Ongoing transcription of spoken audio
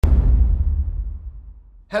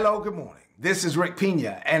Hello, good morning. This is Rick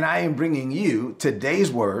Pina, and I am bringing you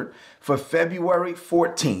today's word for February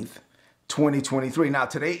 14th, 2023. Now,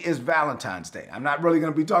 today is Valentine's Day. I'm not really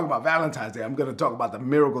going to be talking about Valentine's Day. I'm going to talk about the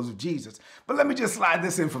miracles of Jesus. But let me just slide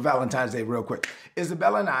this in for Valentine's Day real quick.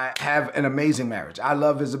 Isabella and I have an amazing marriage. I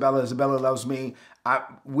love Isabella. Isabella loves me.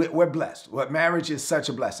 We're blessed. Marriage is such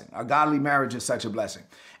a blessing. A godly marriage is such a blessing.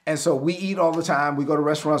 And so we eat all the time. We go to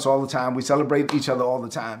restaurants all the time. We celebrate each other all the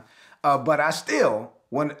time. But I still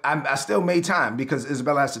made time because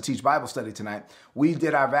Isabella has to teach Bible study tonight. We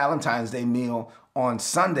did our Valentine's Day meal on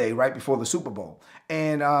Sunday right before the Super Bowl.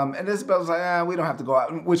 And Isabella's like, we don't have to go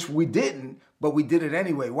out, which we didn't, but we did it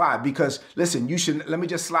anyway. Why? Because listen, let me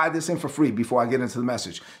just slide this in for free before I get into the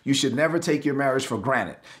message. You should never take your marriage for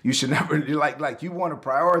granted. You should never, you want to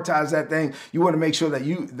prioritize that thing. You want to make sure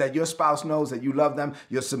that your spouse knows that you love them.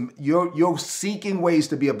 You're seeking ways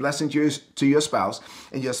to be a blessing to your spouse,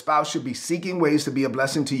 and your spouse should be seeking ways to be a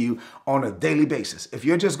blessing to you on a daily basis. If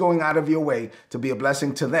you're just going out of your way to be a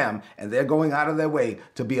blessing to them, and they're going out of their way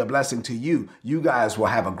to be a blessing to you, you guys will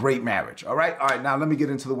have a great marriage. All right. Now let me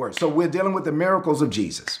get into the word. So we're dealing with the miracles of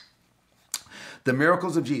Jesus. The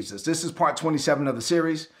miracles of Jesus. This is part 27 of the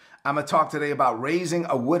series. I'm going to talk today about raising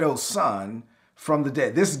a widow's son from the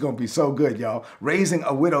dead. This is going to be so good, y'all. Raising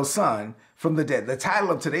a widow's son from the dead. The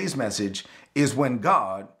title of today's message is When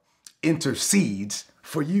God Intercedes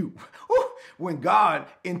For You. When God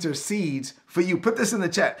intercedes for you. Put this in the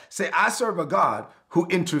chat. Say, I serve a God who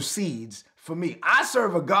intercedes for me. I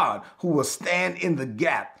serve a God who will stand in the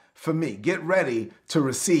gap for me. Get ready to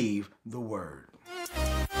receive the word.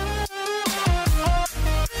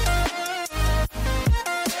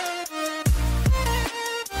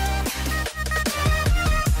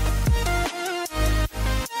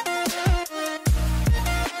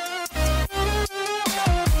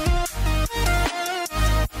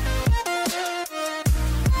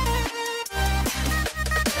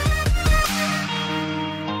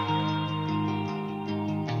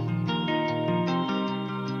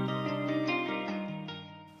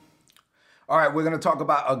 All right, we're going to talk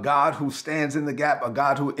about a God who stands in the gap, a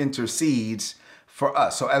God who intercedes for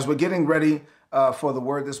us. So as we're getting ready for the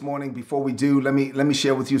word this morning, before we do, let me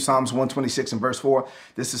share with you Psalms 126 and verse 4.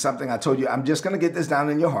 This is something I told you. I'm just going to get this down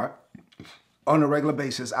in your heart on a regular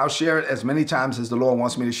basis. I'll share it as many times as the Lord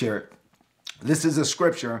wants me to share it. This is a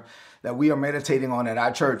scripture that we are meditating on at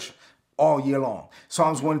our church all year long.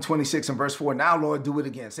 Psalms 126 and verse 4. Now, Lord, do it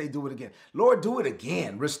again. Say, do it again. Lord, do it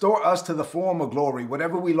again. Restore us to the former glory.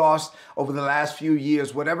 Whatever we lost over the last few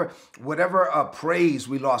years, whatever praise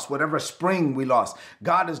we lost, whatever spring we lost,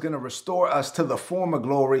 God is going to restore us to the former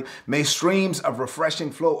glory. May streams of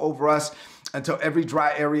refreshing flow over us until every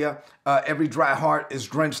dry area, every dry heart is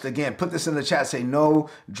drenched again. Put this in the chat. Say, no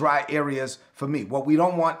dry areas for me. What we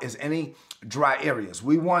don't want is any dry areas.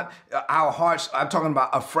 We want our hearts, I'm talking about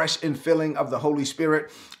a fresh infilling of the Holy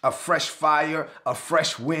Spirit, a fresh fire, a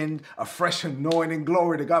fresh wind, a fresh anointing.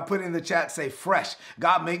 Glory to God. Put in the chat, say fresh.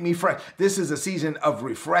 God, make me fresh. This is a season of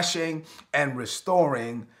refreshing and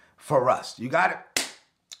restoring for us. You got it?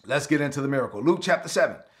 Let's get into the miracle. Luke chapter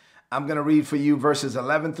 7. I'm going to read for you verses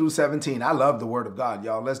 11 through 17. I love the word of God,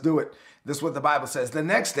 y'all. Let's do it. This is what the Bible says. The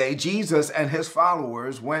next day, Jesus and his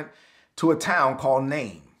followers went to a town called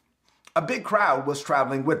Nain. A big crowd was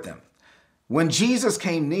traveling with them. When Jesus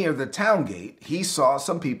came near the town gate, he saw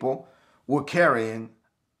some people were carrying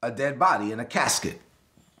a dead body in a casket.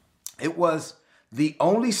 It was the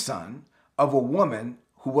only son of a woman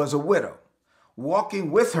who was a widow.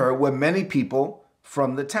 Walking with her were many people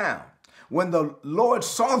from the town. When the Lord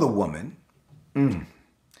saw the woman,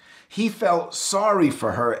 he felt sorry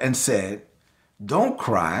for her and said, "Don't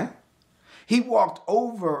cry." He walked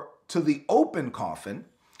over to the open coffin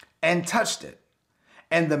and touched it.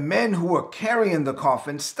 And the men who were carrying the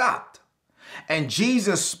coffin stopped. And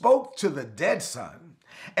Jesus spoke to the dead son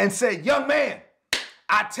and said, "Young man,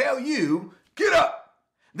 I tell you, get up."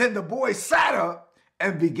 Then the boy sat up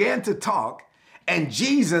and began to talk, and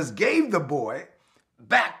Jesus gave the boy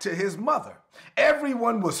back to his mother.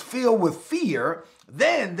 Everyone was filled with fear.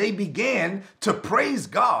 Then they began to praise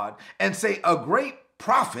God and say, "A great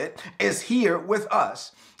prophet is here with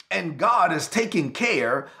us, and God is taking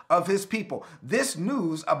care of his people." This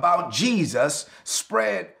news about Jesus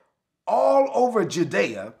spread all over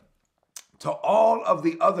Judea to all of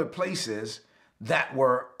the other places that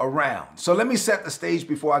were around. So let me set the stage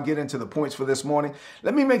before I get into the points for this morning.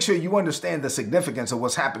 Let me make sure you understand the significance of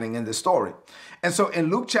what's happening in this story. And so in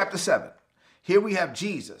Luke chapter 7, here we have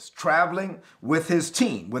Jesus traveling with his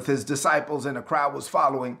team, with his disciples, and a crowd was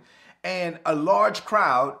following, and a large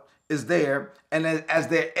crowd is there. And as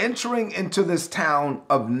they're entering into this town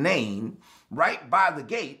of Nain, right by the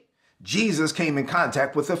gate, Jesus came in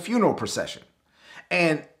contact with a funeral procession.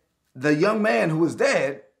 And the young man who was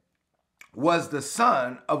dead was the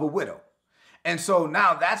son of a widow. And so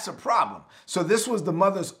now that's a problem. So this was the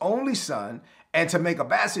mother's only son. And to make a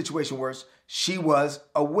bad situation worse, she was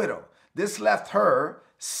a widow. This left her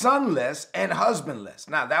sonless and husbandless.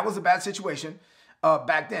 Now, that was a bad situation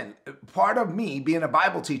back then. Part of me being a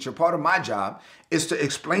Bible teacher, part of my job is to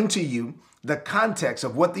explain to you the context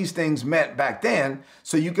of what these things meant back then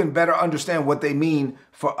so you can better understand what they mean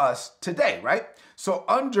for us today, right? So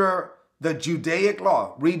under the Judaic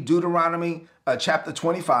law, read Deuteronomy chapter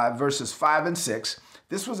 25, verses 5 and 6.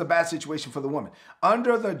 This was a bad situation for the woman.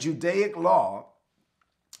 Under the Judaic law,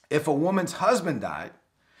 if a woman's husband died,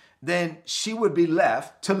 then she would be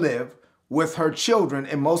left to live with her children,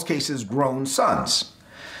 in most cases, grown sons.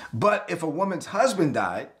 But if a woman's husband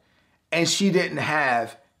died and she didn't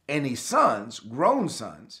have any sons, grown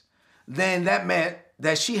sons, then that meant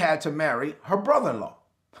that she had to marry her brother-in-law,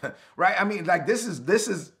 right? I mean, like this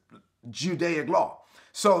is Judaic law.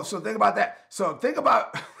 So think about that. So think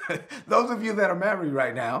about those of you that are married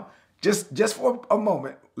right now, just for a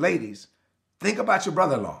moment, ladies, think about your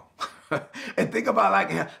brother-in-law. And think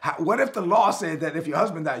about what if the law said that if your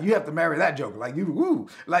husband died, you have to marry that joker?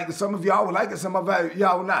 Like some of y'all would like it, some of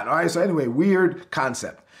y'all will not. All right. So anyway, weird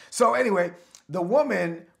concept. So anyway, the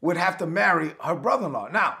woman would have to marry her brother-in-law.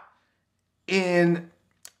 Now, in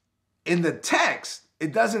the text,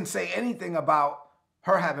 it doesn't say anything about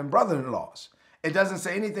her having brother-in-laws. It doesn't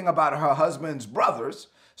say anything about her husband's brothers.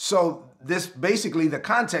 So this basically, the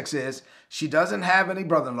context is she doesn't have any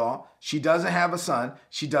brother-in-law. She doesn't have a son.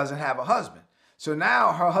 She doesn't have a husband. So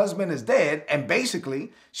now her husband is dead, and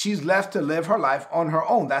basically she's left to live her life on her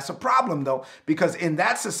own. That's a problem though, because in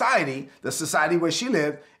that society, the society where she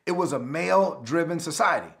lived, it was a male-driven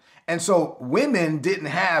society. And so women didn't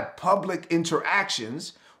have public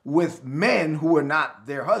interactions with men who were not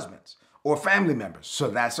their husbands or family members. So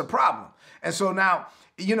that's a problem. And so now,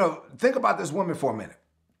 think about this woman for a minute.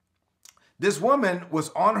 This woman was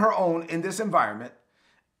on her own in this environment.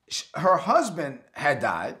 Her husband had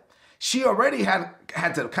died. She already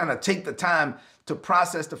had to kind of take the time to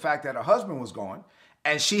process the fact that her husband was gone.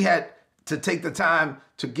 And she had to take the time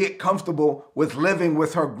to get comfortable with living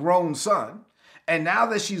with her grown son. And now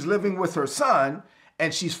that she's living with her son,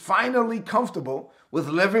 and she's finally comfortable with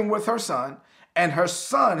living with her son, and her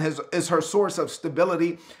son is her source of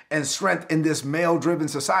stability and strength in this male-driven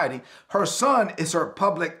society. Her son is her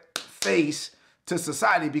public face to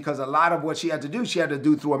society, because a lot of what she had to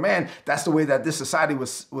do through a man. That's the way that this society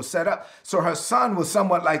was set up. So her son was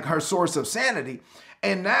somewhat like her source of sanity.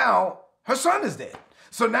 And now her son is dead.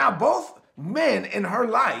 So now both men in her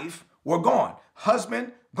life were gone.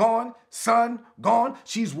 Husband gone, son gone.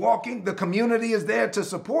 She's walking. The community is there to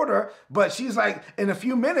support her. But she's like, in a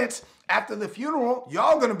few minutes after the funeral,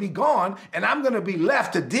 y'all going to be gone, and I'm going to be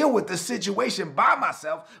left to deal with this situation by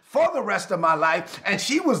myself for the rest of my life. And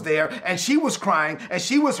she was there, and she was crying, and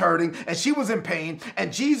she was hurting, and she was in pain.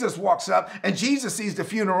 And Jesus walks up, and Jesus sees the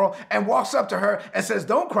funeral and walks up to her and says,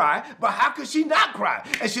 don't cry. But how could she not cry?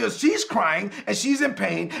 And she's crying, and she's in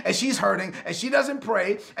pain, and she's hurting, and she doesn't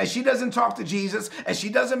pray, and she doesn't talk to Jesus, and she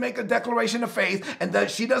doesn't make a declaration of faith, and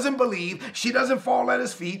that she doesn't believe. She doesn't fall at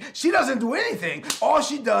his feet. She doesn't do anything. All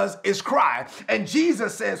she does is cry. And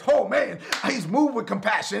Jesus says, oh man, he's moved with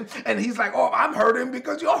compassion. And he's like, oh, I'm hurting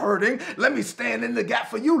because you're hurting. Let me stand in the gap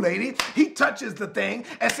for you, lady. He touches the thing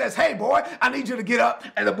and says, hey boy, I need you to get up.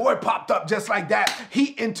 And the boy popped up just like that.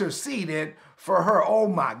 He interceded for her. Oh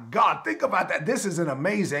my God. Think about that. This is an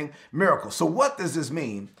amazing miracle. So what does this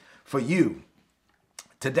mean for you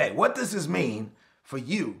today? What does this mean for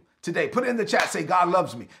you today? Put it in the chat. Say, God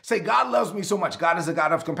loves me. Say, God loves me so much. God is a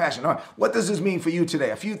God of compassion. All right. What does this mean for you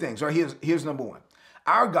today? A few things. All right. Here's number one.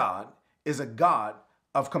 Our God is a God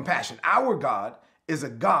of compassion. Our God is a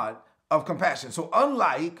God of compassion. So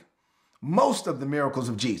unlike most of the miracles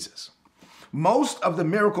of Jesus, most of the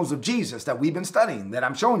miracles of Jesus that we've been studying, that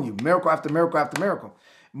I'm showing you, miracle after miracle after miracle,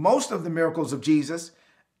 most of the miracles of Jesus,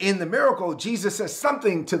 in the miracle, Jesus says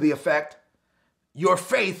something to the effect, your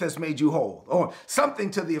faith has made you whole, or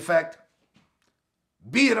something to the effect,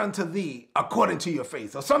 be it unto thee according to your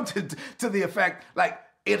faith, or something to the effect like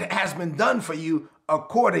it has been done for you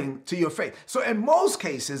according to your faith. So in most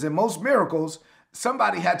cases, in most miracles,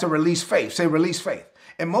 somebody had to release faith. Say, release faith.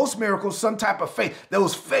 In most miracles, some type of faith. There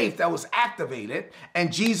was faith that was activated,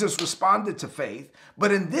 and Jesus responded to faith.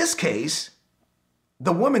 But in this case,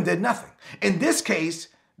 the woman did nothing. In this case,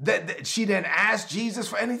 that she didn't ask Jesus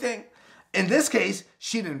for anything. In this case,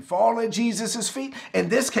 she didn't fall at Jesus' feet. In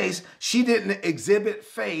this case, she didn't exhibit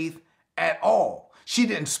faith at all. She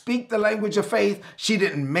didn't speak the language of faith. She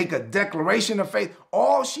didn't make a declaration of faith.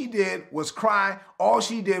 All she did was cry. All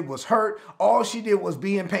she did was hurt. All she did was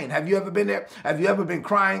be in pain. Have you ever been there? Have you ever been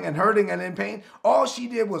crying and hurting and in pain? All she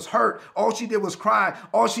did was hurt. All she did was cry.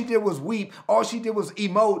 All she did was weep. All she did was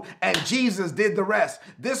emote. And Jesus did the rest.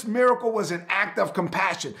 This miracle was an act of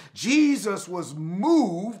compassion. Jesus was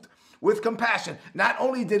moved with compassion. Not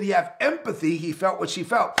only did he have empathy, he felt what she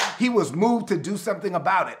felt. He was moved to do something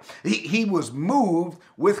about it. He was moved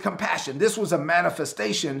with compassion. This was a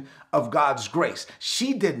manifestation of God's grace.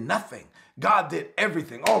 She did nothing. God did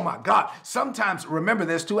everything. Oh my God. Sometimes, remember,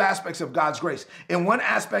 there's two aspects of God's grace. In one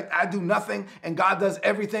aspect, I do nothing and God does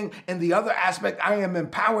everything. In the other aspect, I am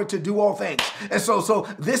empowered to do all things. And so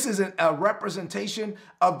this is a representation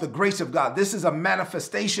of the grace of God. This is a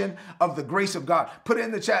manifestation of the grace of God. Put it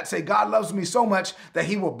in the chat. Say, God loves me so much that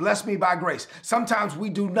he will bless me by grace. Sometimes we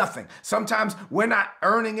do nothing. Sometimes we're not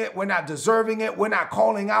earning it. We're not deserving it. We're not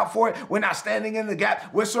calling out for it. We're not standing in the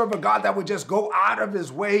gap. We're serving a God that would just go out of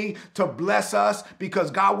his way to bless us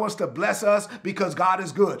because God wants to bless us because God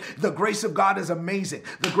is good. The grace of God is amazing.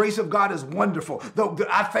 The grace of God is wonderful.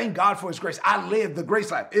 I thank God for his grace. I live the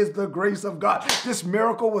grace life. It's the grace of God. This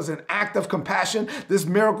miracle was an act of compassion. This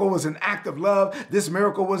miracle was an act of love. This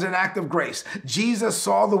miracle was an act of grace. Jesus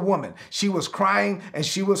saw the woman. She was crying and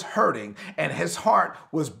she was hurting, and his heart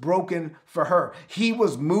was broken for her. He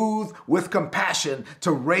was moved with compassion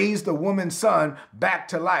to raise the woman's son back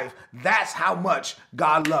to life. That's how much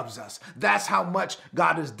God loves us. That's how much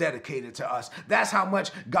God is dedicated to us. That's how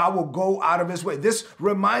much God will go out of his way. This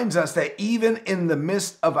reminds us that even in the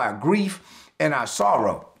midst of our grief and our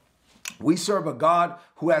sorrow, we serve a God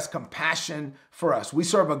who has compassion for us. We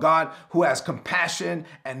serve a God who has compassion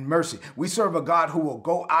and mercy. We serve a God who will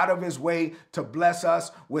go out of his way to bless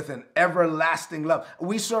us with an everlasting love.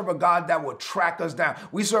 We serve a God that will track us down.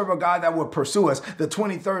 We serve a God that will pursue us. The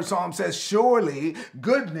 23rd Psalm says, surely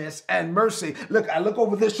goodness and mercy. Look, I look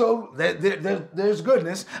over this shoulder, there's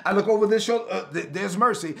goodness. I look over this shoulder, there's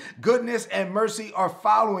mercy. Goodness and mercy are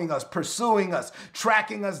following us, pursuing us,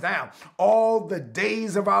 tracking us down all the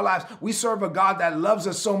days of our lives. We serve a God that loves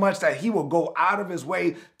us so much that he will go out of his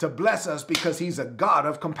way to bless us because he's a God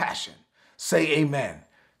of compassion. Say amen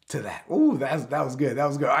to that. Ooh, that was good. That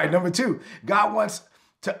was good. All right, number 2, God wants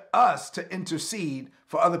us to intercede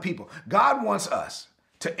for other people. God wants us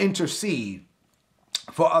to intercede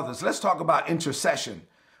for others. Let's talk about intercession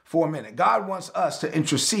for a minute. God wants us to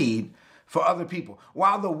intercede for other people.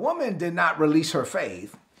 While the woman did not release her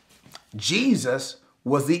faith, Jesus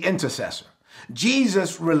was the intercessor.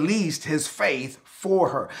 Jesus released his faith for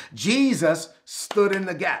her. Jesus stood in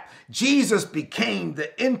the gap. Jesus became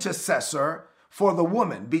the intercessor for the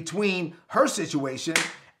woman between her situation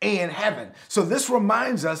and heaven. So this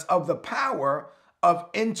reminds us of the power of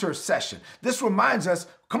intercession. This reminds us,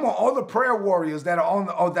 come on, all the prayer warriors that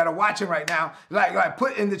are that are watching right now, like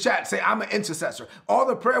put in the chat, say, I'm an intercessor. All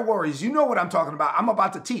the prayer warriors, you know what I'm talking about. I'm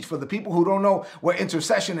about to teach. For the people who don't know what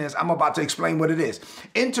intercession is, I'm about to explain what it is.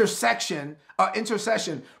 Intercession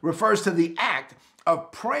refers to the act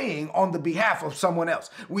of praying on the behalf of someone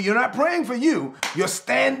else. Well, you're not praying for you, you're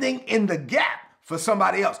standing in the gap for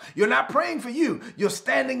somebody else. You're not praying for you. You're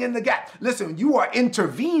standing in the gap. Listen, you are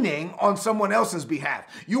intervening on someone else's behalf.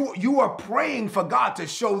 You are praying for God to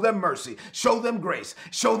show them mercy, show them grace,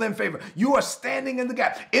 show them favor. You are standing in the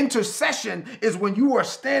gap. Intercession is when you are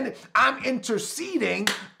standing. I'm interceding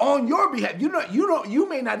on your behalf. You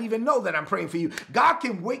may not even know that I'm praying for you. God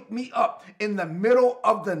can wake me up in the middle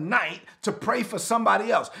of the night to pray for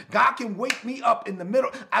somebody else. God can wake me up in the middle.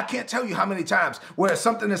 I can't tell you how many times where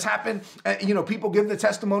something has happened, people give the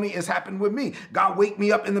testimony, it's happened with me. God wake me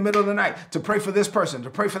up in the middle of the night to pray for this person, to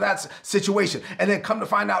pray for that situation. And then come to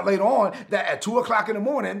find out later on that at 2 o'clock in the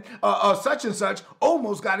morning, such and such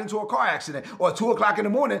almost got into a car accident. Or 2 o'clock in the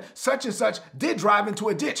morning, such and such did drive into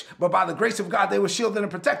a ditch. But by the grace of God, they were shielded and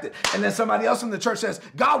protected. And then somebody else in the church says,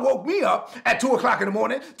 God woke me up at 2 o'clock in the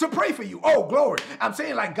morning to pray for you. Oh, glory. I'm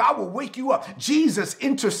saying like God will wake you up. Jesus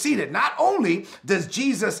interceded. Not only does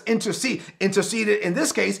Jesus interceded in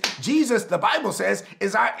this case, Jesus, the Bible says,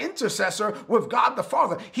 is our intercessor with God the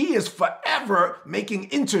Father. He is forever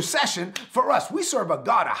making intercession for us. We serve a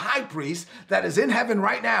God, a high priest that is in heaven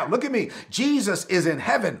right now. Look at me. Jesus is in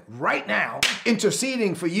heaven right now,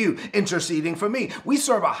 interceding for you, interceding for me. We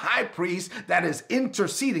serve a high priest that is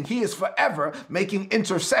interceding. He is forever making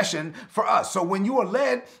intercession for us. So when you are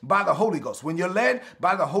led by the Holy Ghost, when you're led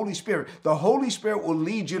by the Holy Spirit will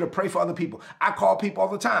lead you to pray for other people. I call people all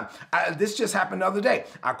the time. This just happened the other day.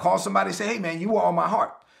 I called somebody and say, hey man, you were on my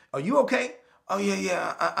heart. Are you okay? Oh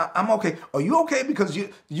yeah, I'm okay. Are you okay? Because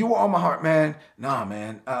you were on my heart, man. Nah,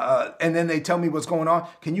 man. And then they tell me what's going on.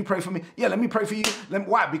 Can you pray for me? Yeah, let me pray for you.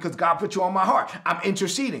 Why? Because God put you on my heart. I'm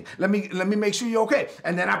interceding. Let me make sure you're okay.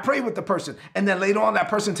 And then I pray with the person. And then later on, that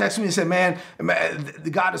person texts me and said, man,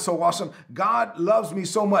 God is so awesome. God loves me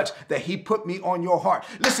so much that he put me on your heart.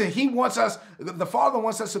 Listen, the Father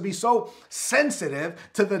wants us to be so sensitive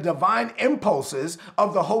to the divine impulses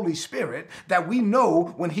of the Holy Spirit that we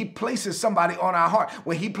know when he places somebody on our heart,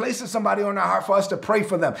 when he places somebody on our heart for us to pray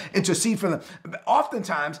for them, intercede for them.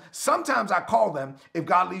 Sometimes I call them if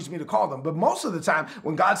God leads me to call them. But most of the time,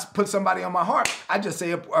 when God puts somebody on my heart, I just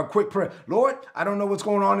say a quick prayer. Lord, I don't know what's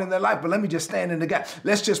going on in their life, but let me just stand in the gap.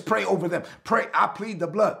 Let's just pray over them. Pray. I plead the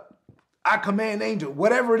blood. I command angel,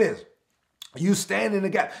 whatever it is. You stand in the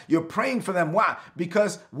gap. You're praying for them. Why?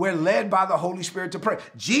 Because we're led by the Holy Spirit to pray.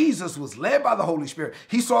 Jesus was led by the Holy Spirit.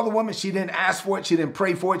 He saw the woman. She didn't ask for it. She didn't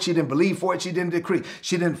pray for it. She didn't believe for it. She didn't decree.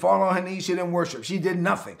 She didn't fall on her knees. She didn't worship. She did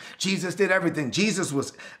nothing. Jesus did everything. Jesus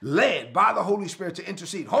was led by the Holy Spirit to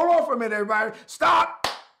intercede. Hold on for a minute, everybody. Stop.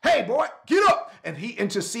 Hey, boy, get up. And he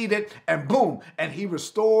interceded and boom. And he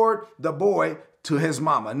restored the boy to his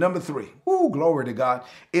mama. Number 3. Ooh, glory to God.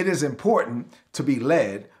 It is important to be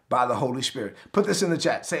led by the Holy Spirit. Put this in the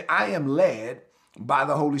chat. Say, I am led by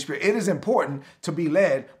the Holy Spirit. It is important to be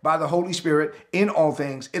led by the Holy Spirit in all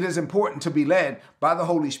things. It is important to be led by the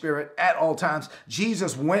Holy Spirit at all times.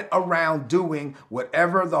 Jesus went around doing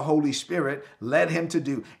whatever the Holy Spirit led him to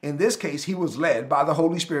do. In this case, he was led by the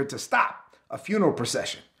Holy Spirit to stop a funeral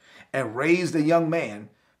procession and raise the young man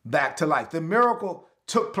back to life. The miracle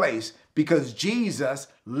took place because Jesus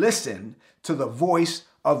listened to the voice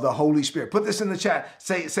of the Holy Spirit. Put this in the chat.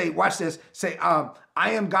 Say, watch this. Say, I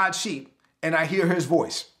am God's sheep and I hear his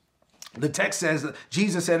voice. The text says,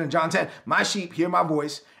 Jesus said in John 10, my sheep hear my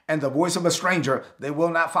voice, and the voice of a stranger they will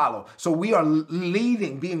not follow. So we are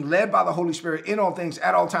being led by the Holy Spirit in all things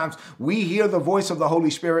at all times. We hear the voice of the Holy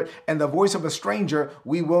Spirit, and the voice of a stranger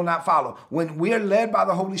we will not follow. When we are led by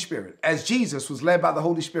the Holy Spirit, as Jesus was led by the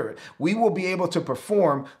Holy Spirit, we will be able to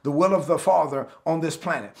perform the will of the Father on this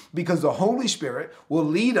planet, because the Holy Spirit will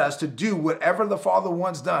lead us to do whatever the Father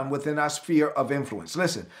wants done within our sphere of influence.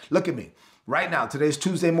 Listen, look at me. Right now, today's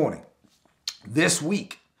Tuesday morning. This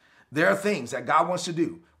week, there are things that God wants to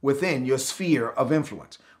do within your sphere of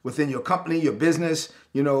influence, within your company, your business,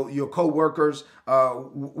 your co-workers,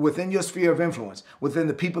 within your sphere of influence, within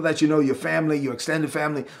the people that you know, your family, your extended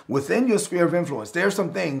family, within your sphere of influence. There are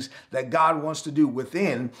some things that God wants to do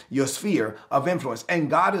within your sphere of influence. And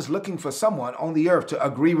God is looking for someone on the earth to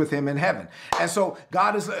agree with him in heaven. And so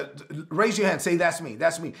God is, raise your hand, say, that's me,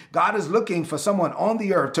 that's me. God is looking for someone on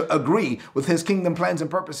the earth to agree with his kingdom plans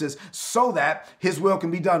and purposes so that his will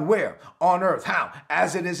can be done where? On earth. How?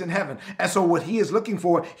 As it is in heaven. And so what he is looking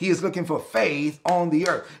for faith on the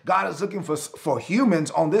earth. God is looking for humans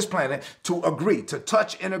on this planet to agree, to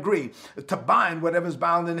touch and agree, to bind whatever's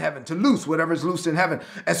bound in heaven, to loose whatever's loosed in heaven.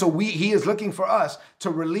 And so he is looking for us to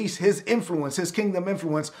release his influence, his kingdom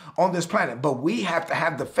influence on this planet. But we have to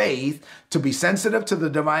have the faith to be sensitive to the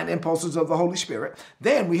divine impulses of the Holy Spirit.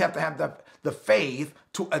 Then we have to have the faith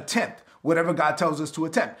to attempt whatever God tells us to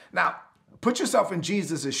attempt. Now, put yourself in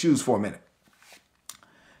Jesus' shoes for a minute.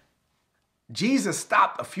 Jesus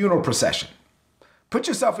stopped a funeral procession. Put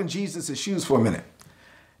yourself in Jesus' shoes for a minute.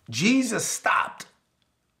 Jesus stopped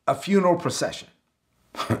a funeral procession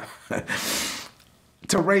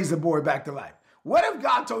to raise the boy back to life. What if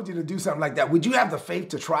God told you to do something like that? Would you have the faith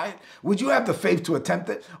to try it? Would you have the faith to attempt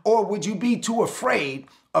it? Or would you be too afraid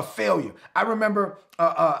of failure? I remember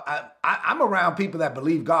I'm around people that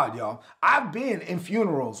believe God, y'all. I've been in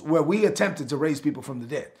funerals where we attempted to raise people from the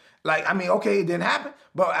dead. Okay, it didn't happen,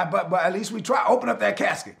 but at least we try. Open up that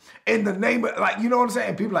casket in the name of, you know what I'm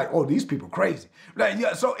saying? People are like, oh, these people crazy.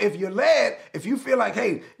 So if you're led, if you feel like,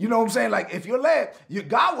 hey, you know what I'm saying? If you're led,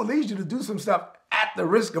 God will lead you to do some stuff at the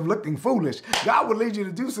risk of looking foolish. God will lead you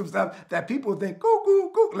to do some stuff that people think,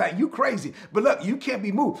 like you crazy. But look, you can't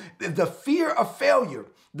be moved. The fear of failure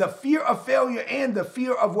and the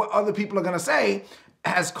fear of what other people are going to say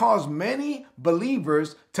has caused many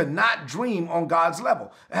believers to not dream on God's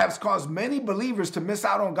level. It has caused many believers to miss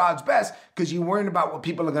out on God's best because you're worrying about what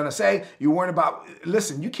people are going to say. You're worrying about,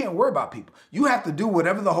 listen, you can't worry about people. You have to do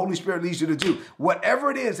whatever the Holy Spirit leads you to do. Whatever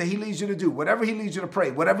it is that he leads you to do, whatever he leads you to pray,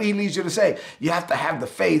 whatever he leads you to say, you have to have the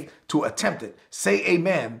faith to attempt it. Say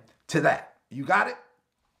amen to that. You got it?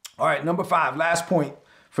 All right, number 5, last point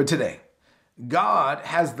for today. God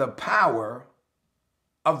has the power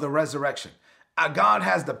of the resurrection. God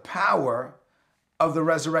has the power of the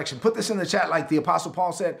resurrection. Put this in the chat like the Apostle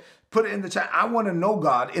Paul said. Put it in the chat. I want to know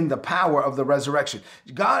God in the power of the resurrection.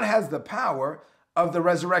 God has the power of the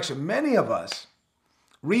resurrection. Many of us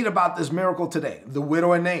read about this miracle today, the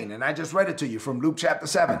widow in Nain, and I just read it to you from Luke chapter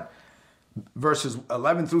 7, verses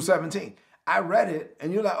 11 through 17. I read it,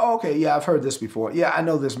 and you're like, oh, okay, yeah, I've heard this before. Yeah, I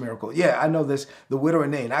know this miracle. Yeah, I know this, the widow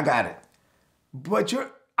in Nain. I got it. But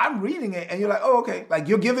I'm reading it, and you're like, oh, okay. Like,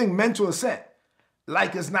 you're giving mental assent.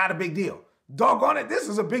 Like it's not a big deal. Doggone it, this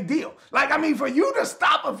is a big deal. Like, I mean, for you to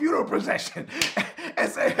stop a funeral procession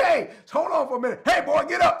and say, hey, hold on for a minute. Hey, boy,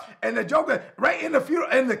 get up. And the joker right in the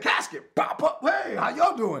funeral, in the casket, pop up. Hey, how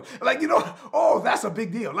y'all doing? Like, oh, that's a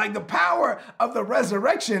big deal. Like, the power of the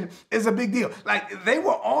resurrection is a big deal. Like, they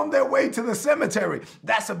were on their way to the cemetery.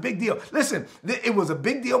 That's a big deal. Listen, it was a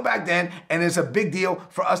big deal back then, and it's a big deal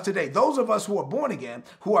for us today. Those of us who are born again,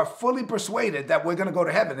 who are fully persuaded that we're going to go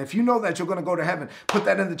to heaven. If you know that you're going to go to heaven, put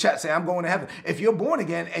that in the chat. Say, I'm going to heaven. If you're born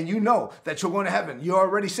again and you know that you're going to heaven, you're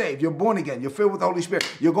already saved. You're born again. You're filled with the Holy Spirit.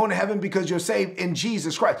 You're going to heaven because you're saved in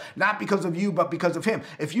Jesus Christ, not because of you, but because of him.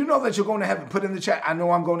 If you know that you're going to heaven, put in the chat, I know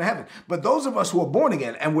I'm going to heaven. But those of us who are born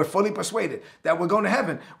again and we're fully persuaded that we're going to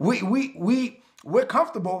heaven, we're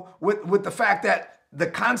comfortable with the fact that the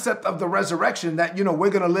concept of the resurrection, that, we're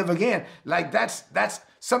going to live again, like that's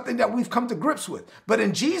something that we've come to grips with. But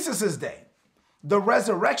in Jesus's day, the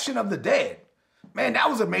resurrection of the dead, man, that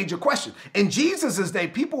was a major question. In Jesus's day,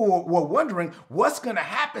 people were wondering, what's going to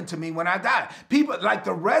happen to me when I die? People, like,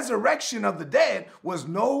 the resurrection of the dead was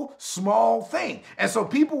no small thing. And so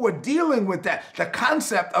people were dealing with that, the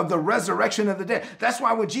concept of the resurrection of the dead. That's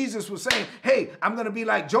why when Jesus was saying, hey, I'm going to be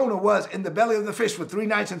like Jonah was in the belly of the fish for 3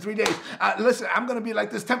 nights and 3 days. Listen, I'm going to be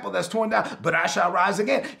like this temple that's torn down, but I shall rise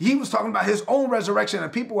again. He was talking about his own resurrection,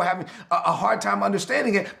 and people were having a hard time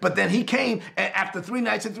understanding it. But then he came, and after 3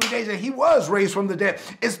 nights and 3 days, and he was raised from the dead.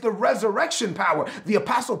 It's the resurrection power. The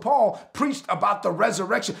Apostle Paul preached about the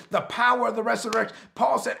resurrection, the power of the resurrection.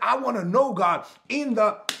 Paul said, I want to know God in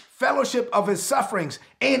the fellowship of his sufferings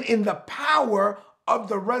and in the power of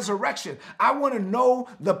the resurrection. I want to know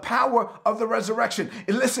the power of the resurrection.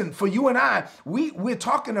 And listen, for you and I, we're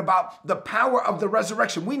talking about the power of the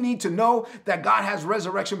resurrection. We need to know that God has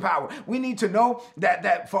resurrection power. We need to know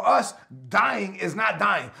that for us, dying is not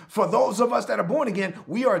dying. For those of us that are born again,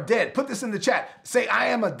 we are dead. Put this in the chat. Say, I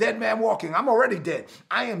am a dead man walking. I'm already dead.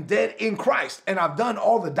 I am dead in Christ, and I've done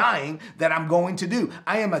all the dying that I'm going to do.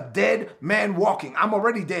 I am a dead man walking. I'm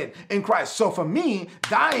already dead in Christ. So for me,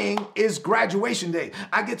 dying is graduation day.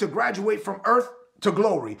 I get to graduate from earth to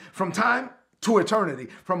glory, from time to eternity,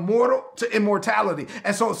 from mortal to immortality.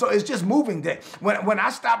 And so it's just moving day. When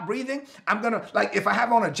I stop breathing, I'm gonna, like, if I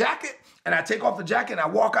have on a jacket and I take off the jacket and I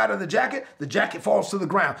walk out of the jacket falls to the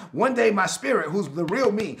ground. One day my spirit, who's the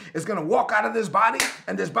real me, is gonna walk out of this body,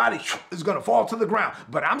 and this body is gonna fall to the ground.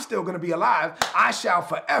 But I'm still gonna be alive. I shall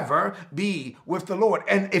forever be with the Lord.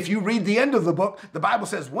 And if you read the end of the book, the Bible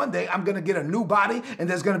says one day I'm gonna get a new body, and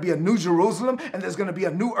there's gonna be a new Jerusalem, and there's gonna be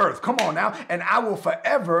a new earth. Come on now. And I will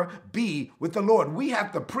forever be with the Lord. We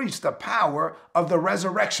have to preach the power of the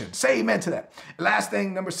resurrection. Say amen to that. Last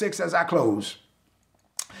thing, number 6, as I close.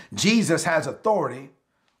 Jesus has authority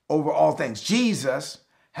over all things. Jesus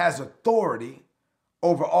has authority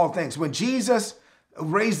over all things. When Jesus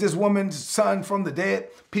raised this woman's son from the dead,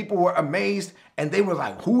 people were amazed, and they were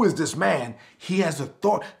like, who is this man? He has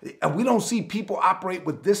authority. And we don't see people operate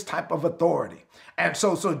with this type of authority. And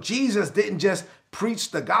so Jesus didn't just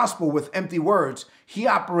preach the gospel with empty words. He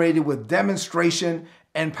operated with demonstration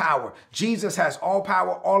and power. Jesus has all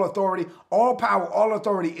power, all authority, all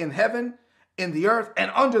authority in heaven, in the earth,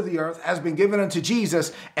 and under the earth has been given unto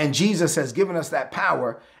Jesus, and Jesus has given us that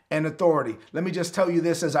power and authority. Let me just tell you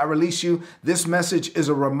this as I release you. This message is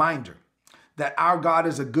a reminder that our God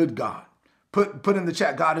is a good God. Put in the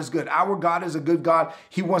chat, God is good. Our God is a good God.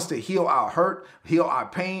 He wants to heal our hurt, heal our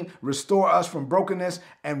pain, restore us from brokenness,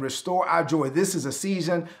 and restore our joy. This is a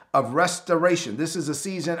season of restoration. This is a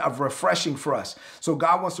season of refreshing for us. So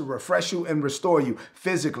God wants to refresh you and restore you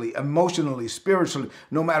physically, emotionally, spiritually.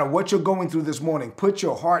 No matter what you're going through this morning, put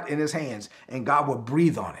your heart in his hands, and God will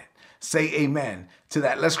breathe on it. Say amen to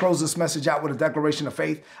that. Let's close this message out with a declaration of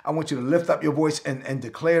faith. I want you to lift up your voice and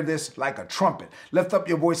declare this like a trumpet. Lift up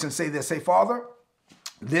your voice and say this. Say, Father,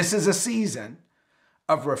 this is a season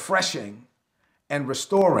of refreshing and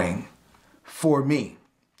restoring for me.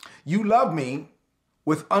 You love me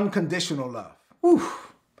with unconditional love. Whew.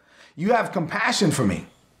 You have compassion for me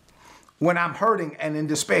when I'm hurting and in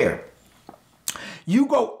despair. You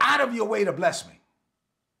go out of your way to bless me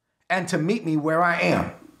and to meet me where I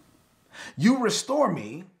am. You restore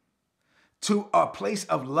me to a place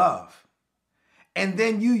of love, and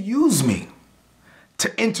then you use me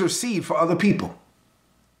to intercede for other people.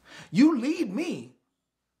 You lead me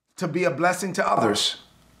to be a blessing to others.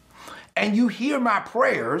 And you hear my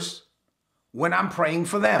prayers when I'm praying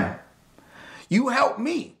for them. You help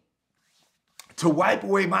me to wipe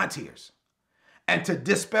away my tears and to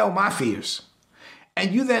dispel my fears.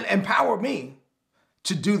 And you then empower me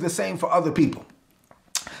to do the same for other people.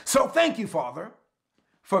 So thank you, Father,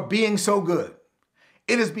 for being so good.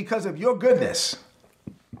 It is because of your goodness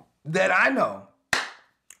that I know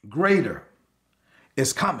greater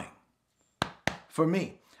is coming for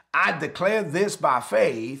me. I declare this by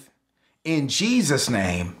faith in Jesus'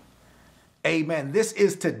 name. Amen. This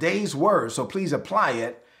is today's word, so please apply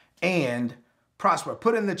it and prosper.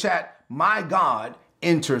 Put in the chat, my God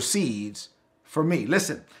intercedes for me.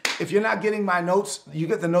 Listen, if you're not getting my notes, you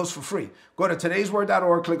get the notes for free. Go to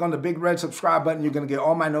todaysword.org, click on the big red subscribe button. You're going to get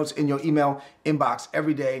all my notes in your email inbox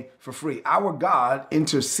every day for free. Our God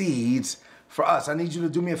intercedes for us. I need you to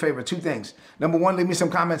do me a favor, two things. Number one, leave me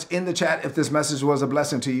some comments in the chat if this message was a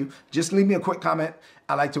blessing to you. Just leave me a quick comment.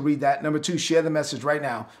 I like to read that. Number two, share the message right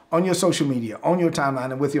now on your social media, on your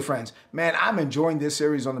timeline, and with your friends. Man, I'm enjoying this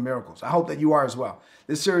series on the miracles. I hope that you are as well.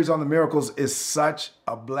 This series on the miracles is such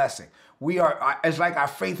a blessing. It's like our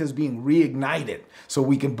faith is being reignited so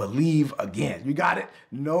we can believe again. You got it?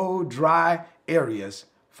 No dry areas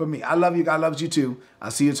for me. I love you. God loves you too.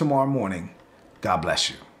 I'll see you tomorrow morning. God bless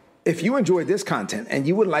you. If you enjoyed this content and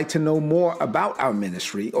you would like to know more about our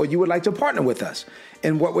ministry, or you would like to partner with us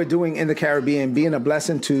in what we're doing in the Caribbean, being a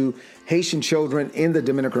blessing to Haitian children in the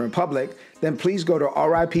Dominican Republic, then please go to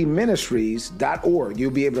ripministries.org.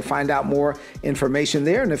 You'll be able to find out more information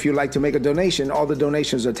there. And if you'd like to make a donation, all the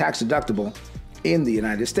donations are tax deductible in the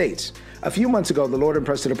United States. A few months ago, the Lord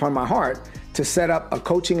impressed it upon my heart to set up a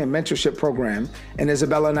coaching and mentorship program, and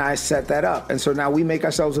Isabella and I set that up. And so now we make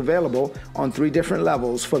ourselves available on 3 different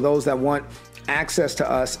levels for those that want access to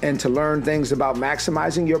us and to learn things about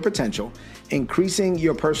maximizing your potential, increasing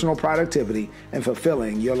your personal productivity, and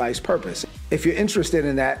fulfilling your life's purpose. If you're interested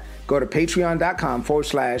in that, go to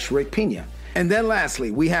patreon.com/Rick Pina. And then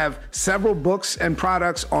lastly, we have several books and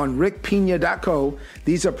products on rickpina.co.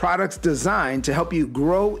 These are products designed to help you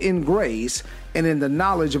grow in grace and in the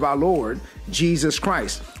knowledge of our Lord Jesus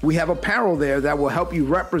Christ. We have apparel there that will help you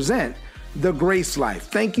represent the grace life.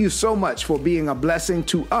 Thank you so much for being a blessing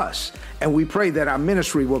to us, and we pray that our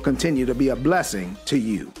ministry will continue to be a blessing to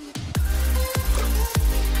you.